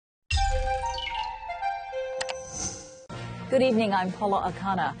Good evening, I'm Paula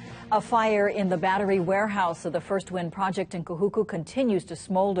Akana. A fire in the battery warehouse of the First Wind project in Kahuku continues to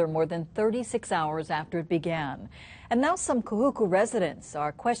smolder more than 36 hours after it began. And now some Kahuku residents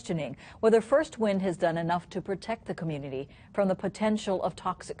are questioning whether First Wind has done enough to protect the community from the potential of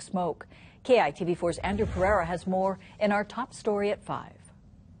toxic smoke. KITV4's Andrew Pereira has more in our top story at 5.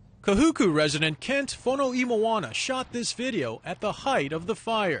 Kahuku resident Kent Fonoimawana shot this video at the height of the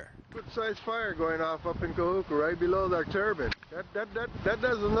fire. Good-sized fire going off up in Kahuku right below our turbine. That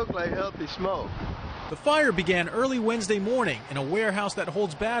doesn't look like healthy smoke. The fire began early Wednesday morning in a warehouse that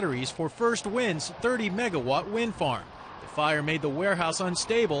holds batteries for First Wind's 30-megawatt wind farm. The fire made the warehouse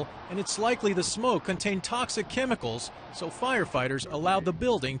unstable, and it's likely the smoke contained toxic chemicals, so firefighters allowed the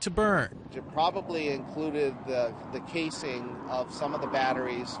building to burn. It probably included the casing of some of the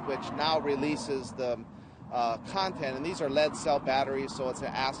batteries, which now releases the content, and these are lead cell batteries, so it's an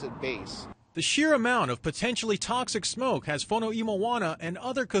acid base. The sheer amount of potentially toxic smoke has Fonoimawana and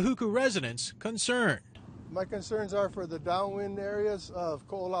other Kahuku residents concerned. My concerns are for the downwind areas of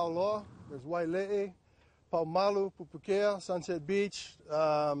Ko'olauloa. There's Waile'e, Paumalu, Pupukea, Sunset Beach,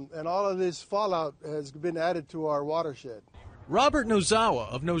 and all of this fallout has been added to our watershed. Robert Nozawa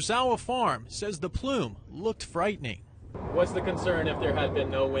of Nozawa Farm says the plume looked frightening. What's the concern if there had been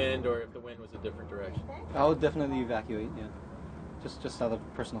no wind or if the wind was a different direction? I would definitely evacuate, yeah. Just out of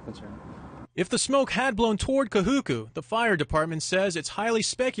personal concern. If the smoke had blown toward Kahuku, the fire department says it's highly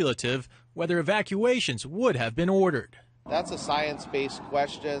speculative whether evacuations would have been ordered. That's a science-based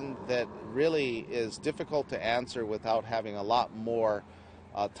question that really is difficult to answer without having a lot more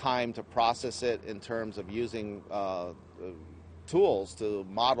time to process it in terms of using tools to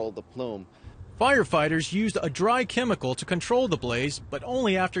model the plume. Firefighters used a dry chemical to control the blaze, but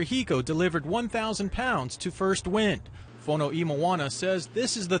only after HECO delivered 1,000 pounds to First Wind. Fonoimawana says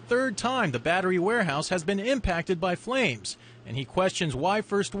this is the third time the battery warehouse has been impacted by flames, and he questions why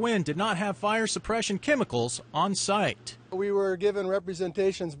First Wind did not have fire suppression chemicals on site. We were given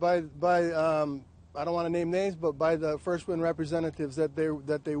representations by I don't want to name names, but by the First Wind representatives that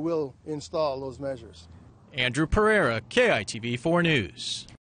they will install those measures. Andrew Pereira, KITV4 News.